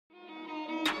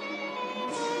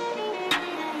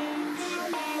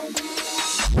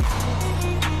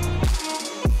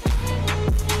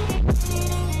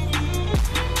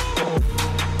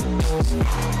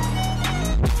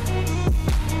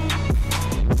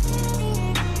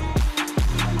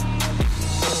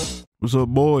What's up,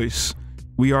 boys?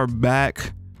 We are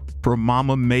back for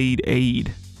Mama Maid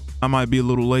Aid. I might be a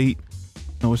little late.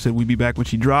 Noah said we'd be back when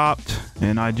she dropped,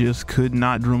 and I just could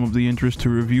not drum up the interest to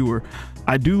review her.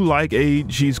 I do like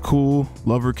Aid. She's cool.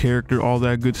 Love her character, all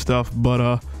that good stuff.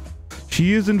 But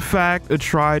she is in fact a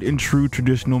tried and true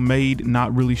traditional maid,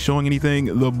 not really showing anything.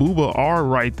 The booba are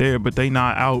right there, but they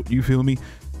not out. You feel me?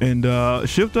 And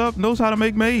Shift Up knows how to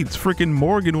make maids. Freaking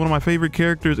Morgan, one of my favorite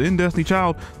characters in Destiny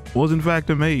Child, was in fact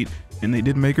a maid, and they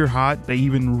did make her hot. They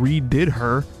even redid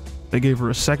her. They gave her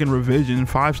a second revision,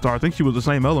 5-star. I think she was the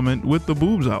same element with the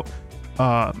boobs out.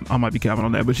 I might be capping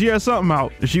on that, but she had something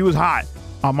out. She was hot.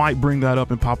 I might bring that up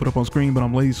and pop it up on screen, but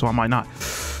I'm lazy, so I might not.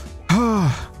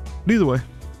 Either way,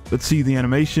 let's see the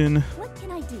animation. What can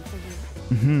I do for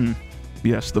you?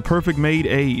 Yes, the perfect maid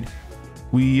Aid.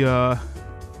 We I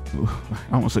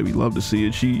don't want to say we love to see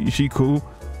it. She cool.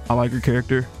 I like her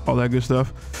character, all that good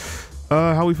stuff.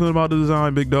 How we feeling about the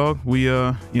design, big dog? We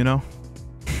you know,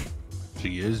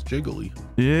 she is jiggly.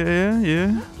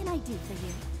 Yeah. What can I do for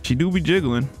you? She do be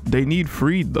jiggling. They need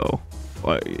freed though.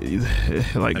 Like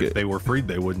If they were freed,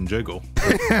 they wouldn't jiggle.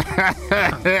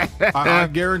 I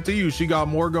guarantee you, she got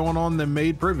more going on than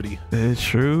Maid Privity. It's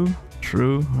true.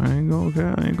 I ain't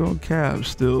gonna cap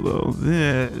still though.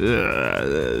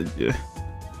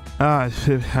 I'm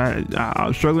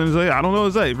struggling to say. I don't know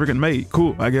what to say. Freaking Maid,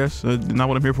 cool, I guess. Not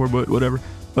what I'm here for, but whatever.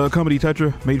 Comedy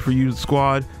Tetra, made for you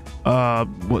squad.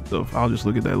 What the? I'll just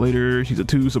look at that later. She's a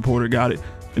 2 supporter. Got it.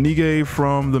 NIKKE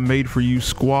from the Made for You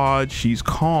squad. She's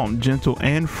calm, gentle,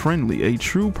 and friendly. A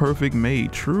true perfect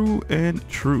maid. True and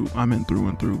true. I'm in through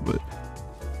and through, but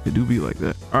it do be like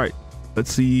that. All right,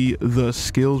 let's see the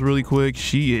skills really quick.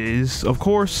 She is, of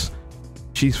course,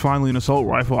 she's finally an assault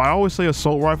rifle. I always say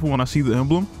assault rifle when I see the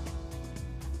emblem,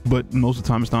 but most of the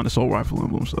time it's not an assault rifle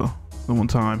emblem. So the one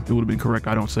time it would have been correct,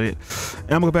 I don't say it.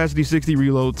 Ammo capacity 60,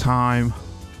 reload time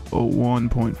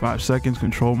 1.5 seconds,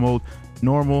 control mode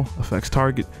normal, affects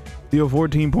target, deal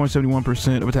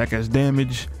 14.71% of attack as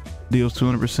damage, deals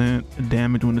 200%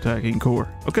 damage when attacking core.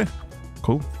 Okay,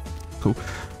 cool.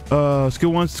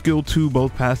 Skill 1, skill 2,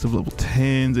 both passive level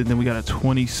 10s, and then we got a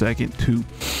 20-second 2.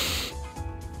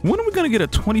 When are we gonna get a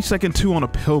 20-second 2 on a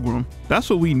pilgrim? That's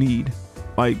what we need.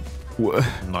 Like,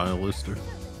 Nihilister.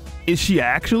 Is she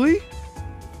actually?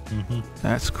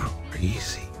 That's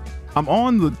crazy. I'm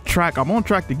on track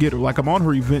to get her. Like, I'm on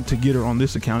her event to get her on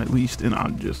this account at least, and I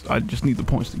just need the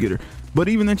points to get her. But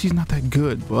even then, she's not that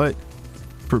good. But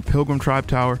for Pilgrim Tribe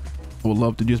Tower, I would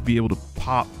love to just be able to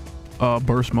pop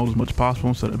burst mode as much as possible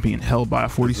instead of being held by a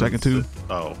 40-second 2.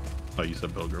 Oh, you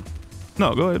said Pilgrim.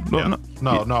 No, go ahead. Yeah.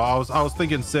 No, I was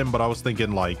thinking Sim, but I was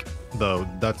thinking like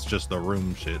that's just the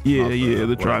room shit. Yeah,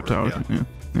 the Tribe Tower. Yeah.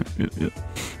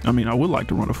 I mean, I would like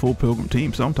to run a full Pilgrim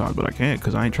team sometimes, but I can't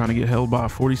because I ain't trying to get held by a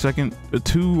 40-second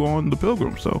 2 on the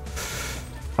Pilgrim. So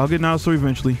I'll get an answer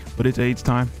eventually, but it's AIDS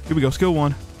time. Here we go. Skill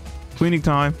 1, cleaning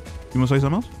time. You want to say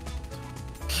something else?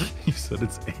 You said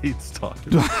it's AIDS time.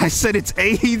 I said it's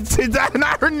AIDS. Is that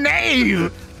not her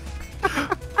name?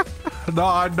 No,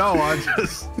 I know. I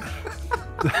just.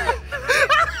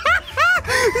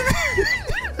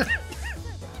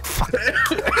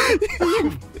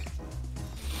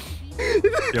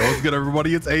 Yo, what's good,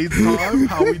 everybody? It's AIDS time.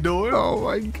 How we doing? Oh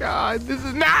my God, this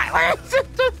is not.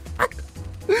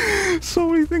 So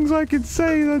many things I can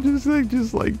say, and I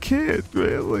just like can't,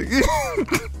 man. Like,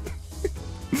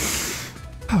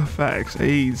 facts.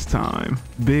 AIDS time.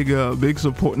 Big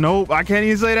support. Nope, I can't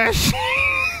even say that shit.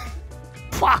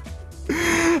 Fuck.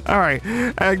 All right,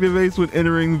 activates when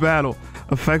entering battle.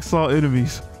 Affects all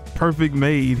enemies. Perfect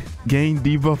maid. Gain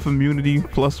debuff immunity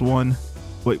 +1.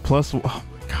 Wait, +1. Oh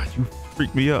my God, you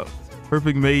freaked me up.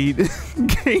 Perfect maid.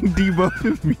 Gain debuff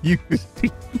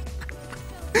immunity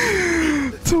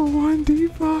to 1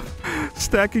 debuff.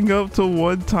 Stacking up to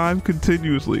 1 time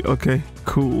continuously. Okay,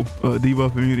 cool.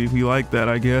 Debuff immunity. We like that,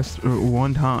 I guess.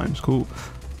 1 times. Cool.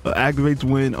 Activates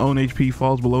when own HP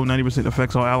falls below 90%.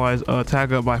 Affects all allies.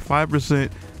 Attack up by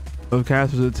 5% of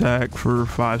caster's attack for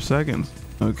 5 seconds.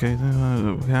 Okay,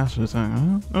 caster's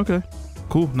attack. Okay,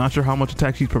 cool. Not sure how much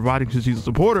attack she's providing since she's a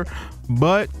supporter,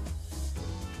 but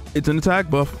it's an attack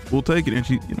buff. We'll take it. And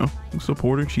she, you know,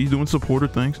 supporter. She's doing supporter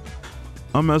things.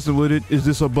 I'm messing with it. Is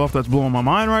this a buff that's blowing my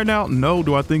mind right now? No.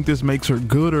 Do I think this makes her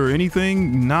good or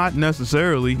anything? Not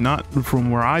necessarily. Not from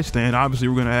where I stand. Obviously,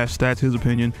 we're going to ask Stahtz his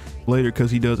opinion later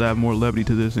because he does have more levity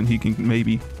to this and he can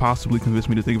maybe possibly convince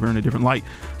me to think of her in a different light.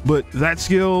 But that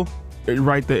skill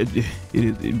right there, it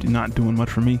is not doing much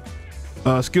for me.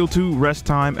 Skill 2, rest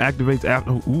time, activates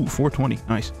after. Ooh, 420.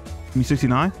 Nice. Give me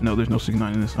 69. No, there's no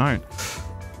 69 in this. All right.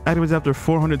 Activates after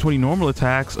 420 normal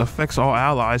attacks. Affects all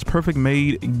allies. Perfect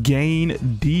Maid. Gain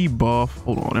debuff.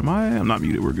 Hold on. I'm not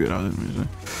muted. We're good.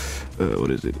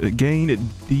 What is it? Gain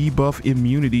debuff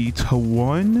immunity to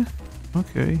 1.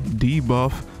 Okay.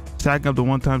 Debuff. Stacking up to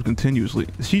 1 time continuously.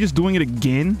 Is she just doing it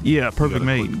again? Yeah. Perfect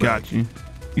Maid. Got you.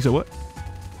 You said what?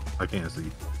 I can't see.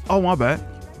 Oh, my bad.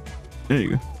 There you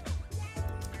go.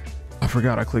 I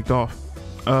forgot I clicked off.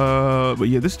 But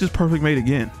yeah, this is just Perfect Maid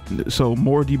again. So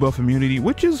more debuff immunity,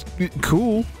 which is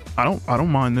cool. I don't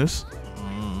mind this.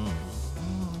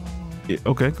 Yeah,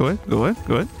 okay, go ahead.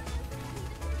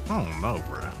 I don't know,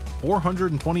 bro.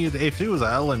 420 if it was an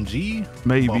LMG,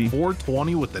 maybe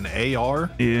 420 with an AR.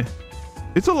 Yeah,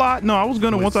 it's a lot. No, I was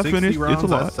gonna once I finish. Rounds,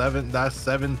 it's a lot. That's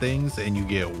seven things, and you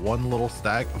get one little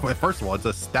stack. First of all, it's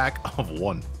a stack of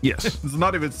 1. Yes. It's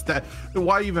not even stack.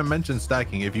 Why even mention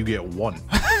stacking if you get 1?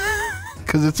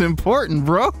 Because it's important,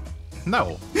 bro.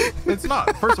 No, it's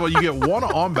not. First of all, you get 1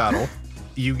 on battle.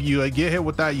 You get hit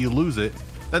with that, you lose it.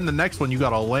 Then the next one, you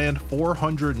gotta land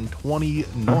 420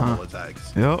 normal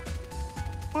attacks. Yep.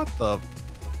 What the?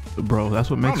 Bro, that's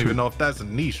what makes. I don't even know if that's a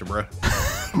niche, bro.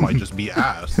 It might just be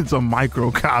ass. It's a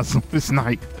microcosm. It's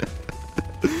night.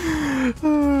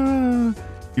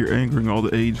 You're angering all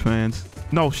the age fans.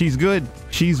 No, she's good.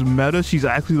 She's meta. She's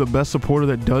actually the best supporter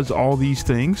that does all these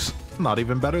things. Not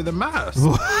even better than Mass.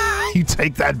 You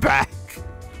take that back.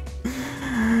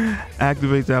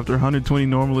 Activates after 120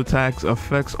 normal attacks.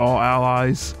 Affects all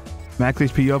allies. Max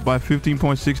HP up by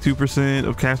 15.62%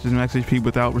 of caster's max HP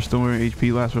without restoring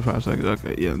HP. Lasts for 5 seconds.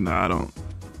 Okay, yeah, no, I don't.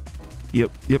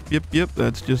 Yep.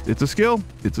 That's just, it's a skill.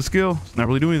 It's not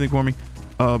really doing anything for me.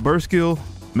 Burst skill,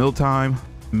 mealtime.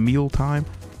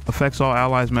 Affects all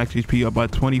allies max HP up by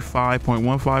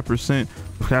 25.15%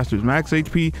 of caster's max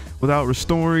HP without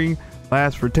restoring.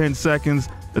 Lasts for 10 seconds.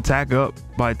 Attack up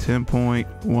by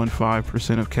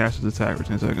 10.15% of caster's attack for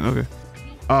 10 seconds. Okay.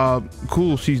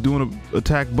 Cool. She's doing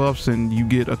attack buffs, and you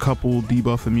get a couple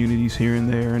debuff immunities here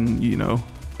and there, and you know,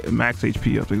 max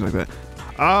HP up, things like that.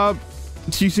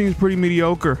 She seems pretty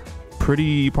mediocre,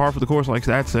 pretty par for the course, like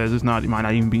that says. It's not. It might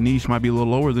not even be niche. Might be a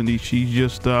little lower than niche. She's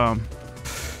just yeah,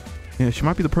 she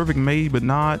might be the perfect maid, but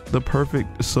not the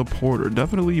perfect supporter.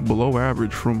 Definitely below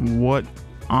average from what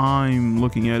I'm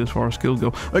looking at as far as skills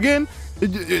go. Again,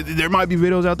 there might be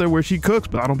videos out there where she cooks,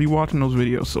 but I don't be watching those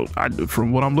videos. So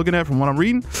from what I'm looking at, from what I'm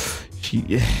reading,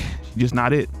 she just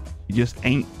not it. She just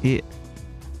ain't it.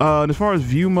 And as far as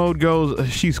view mode goes,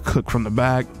 she's cooked from the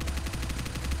back.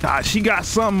 She got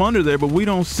something under there, but we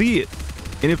don't see it.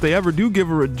 And if they ever do give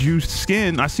her a juiced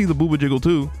skin, I see the booba jiggle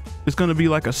too. It's gonna be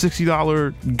like a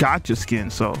 $60 gotcha skin.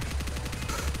 So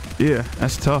yeah,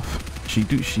 that's tough. She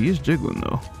is jiggling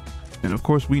though. And of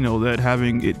course we know that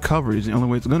having it covered is the only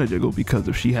way it's gonna jiggle, because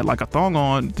if she had like a thong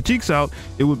on, the cheeks out,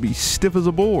 it would be stiff as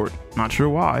a board. Not sure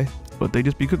why, but they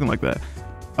just be cooking like that.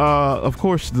 Of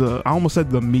course I almost said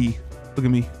the me. Look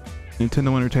at me,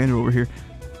 Nintendo Entertainer over here.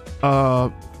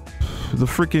 The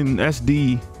freaking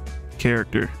SD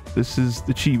character. This is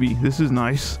the chibi. This is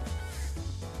nice.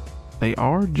 They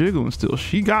are jiggling still.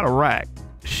 She got a rack.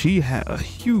 She had a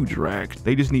huge rack.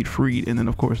 They just need freed. And then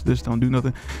of course this don't do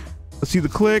nothing. Let's see the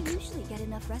click.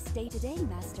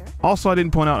 Also, I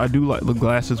didn't point out, I do like the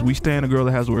glasses. We stand a girl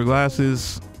that has to wear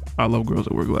glasses. I love girls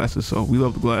that wear glasses, so we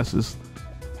love the glasses.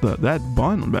 That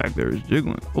bun back there is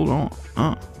jiggling. Hold on.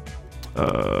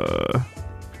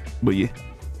 But yeah,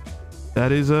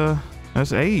 that is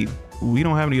that's Aid. We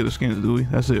don't have any other skins, do we?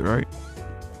 That's it, right?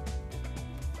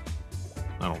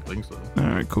 I don't think so. All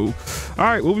right, cool. All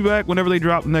right, we'll be back whenever they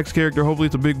drop the next character. Hopefully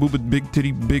it's a big booba, big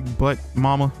titty, big butt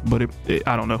mama, but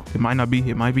I don't know. It might not be.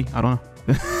 It might be. I don't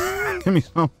know. Give me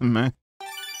something, man.